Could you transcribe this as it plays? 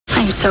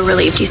I'm so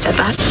relieved you said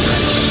that.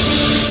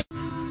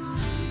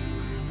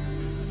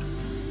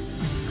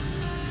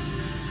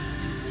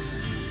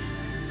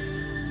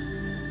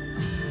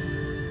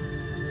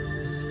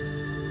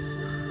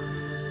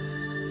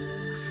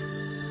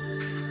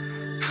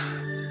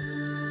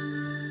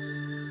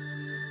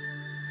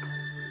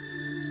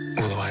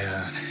 Willow, I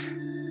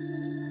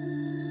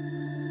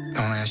want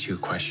to ask you a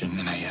question,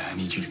 and I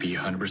need you to be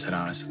 100%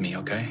 honest with me,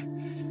 okay?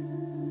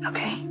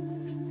 Okay.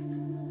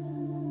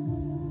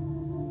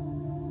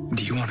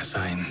 Do you want to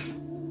sign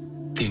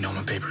the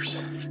annulment papers?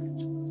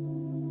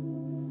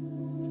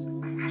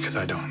 Because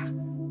I don't.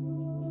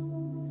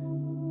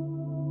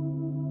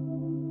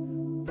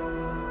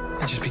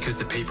 Just because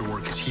the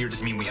paperwork is here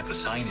doesn't mean we have to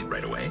sign it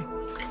right away.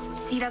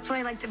 See, that's what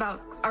I liked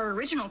about our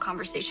original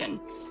conversation.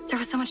 There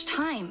was so much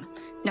time.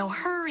 No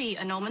hurry.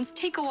 Annulments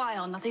take a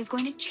while. Nothing's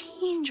going to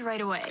change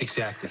right away.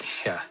 Exactly,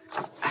 yeah.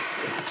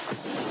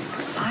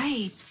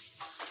 I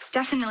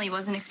definitely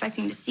wasn't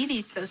expecting to see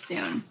these so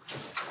soon.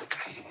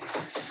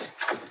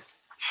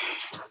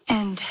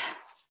 And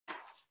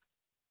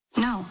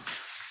no,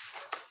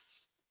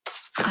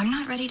 I'm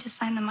not ready to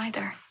sign them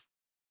either.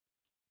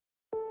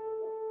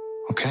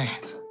 Okay,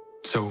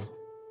 so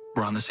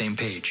we're on the same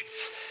page.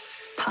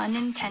 Pun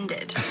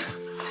intended.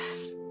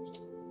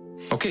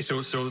 Okay,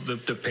 so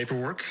the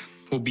paperwork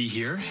will be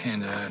here,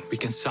 and we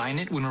can sign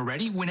it when we're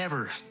ready,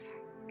 whenever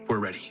we're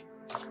ready.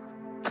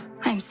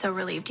 I'm so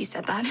relieved you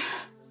said that.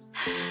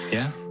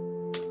 Yeah?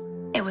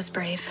 It was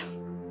brave.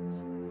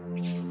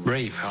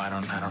 Brave? Oh, I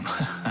don't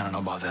know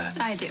about that.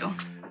 I do.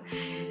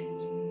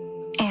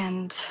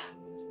 And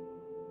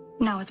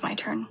now it's my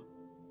turn.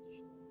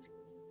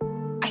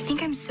 I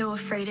think I'm so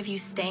afraid of you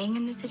staying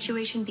in this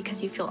situation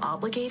because you feel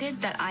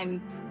obligated that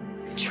I'm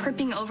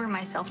tripping over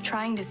myself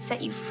trying to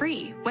set you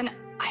free when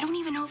I don't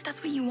even know if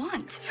that's what you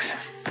want.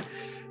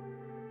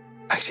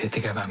 Actually, I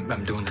think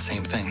I'm doing the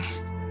same thing.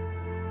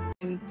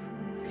 I'm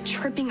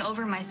tripping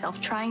over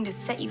myself trying to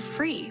set you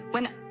free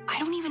when I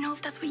don't even know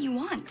if that's what you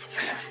want.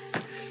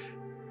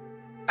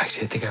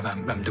 Actually, I think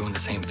I'm doing the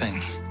same thing.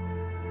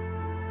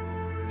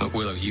 Look,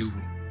 Willow, you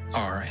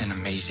are an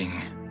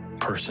amazing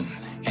person,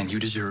 and you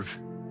deserve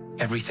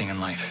everything in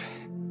life.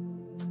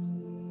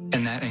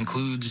 And that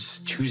includes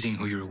choosing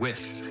who you're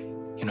with,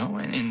 you know,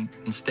 and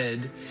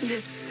instead...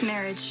 This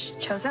marriage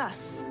chose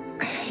us.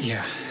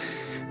 Yeah.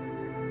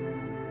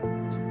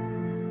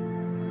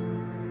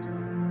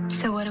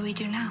 So what do we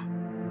do now?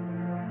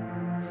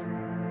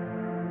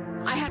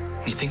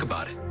 You think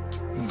about it.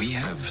 We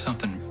have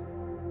something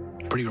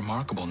pretty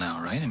remarkable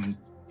now, right? I mean,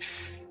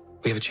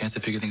 we have a chance to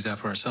figure things out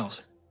for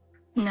ourselves.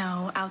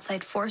 No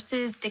outside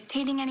forces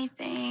dictating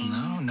anything.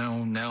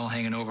 No Nell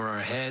hanging over our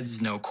heads,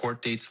 no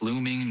court dates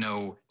looming,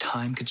 no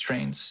time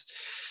constraints.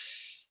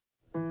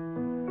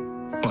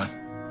 What?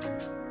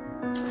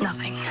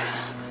 Nothing.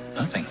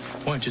 Nothing.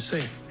 Why'd you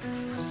say?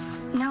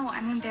 No,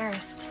 I'm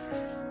embarrassed.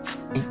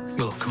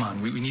 Willow, come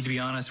on. We need to be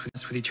honest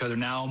with each other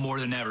now more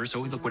than ever. So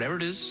look, whatever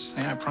it is,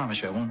 I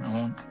promise you, I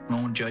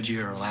won't judge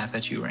you or laugh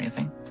at you or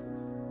anything.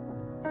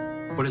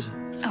 What is it?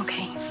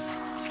 Okay.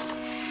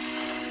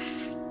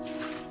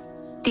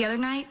 The other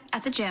night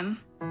at the gym.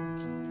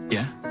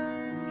 Yeah?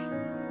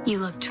 You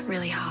looked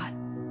really hot.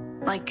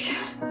 Like,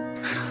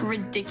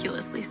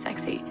 ridiculously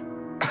sexy.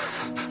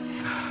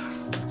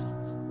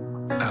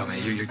 Oh,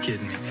 man, you're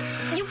kidding me.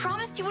 You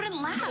promised you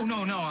wouldn't laugh.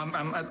 No.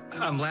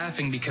 I'm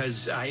laughing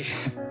because I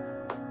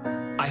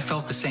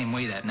felt the same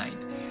way that night.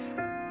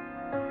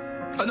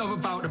 Oh, no,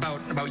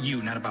 about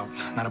you, not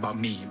about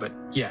me, but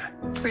yeah.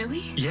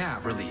 Really? Yeah,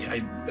 really.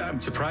 I'm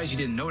surprised you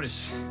didn't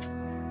notice.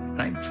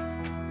 I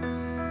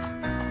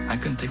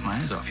couldn't take my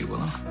eyes off you,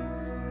 Willow.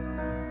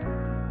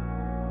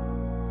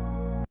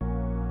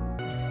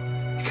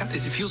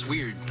 It feels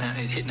weird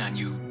hitting on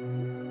you,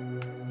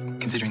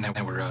 considering that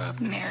we're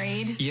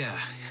Married? Yeah.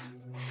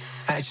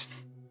 I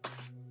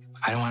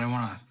don't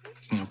want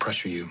to,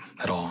 pressure you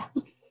at all.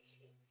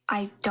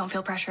 I don't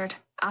feel pressured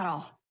at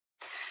all.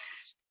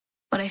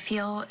 What I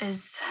feel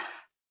is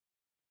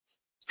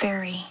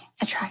very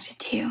attracted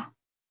to you.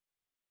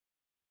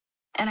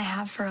 And I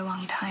have for a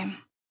long time.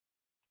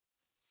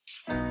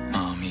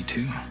 Me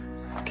too.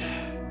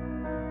 Okay.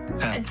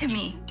 To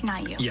me,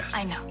 not you. Yes.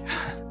 I know.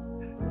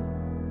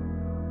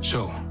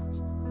 So,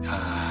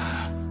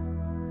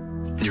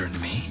 you're into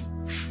me,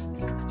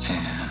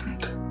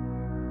 and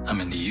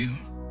I'm into you.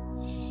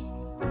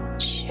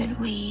 Should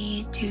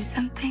we do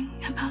something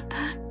about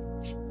that?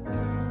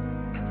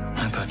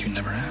 I thought you'd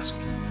never ask.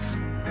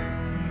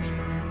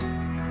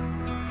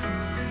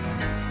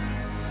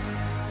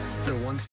 The one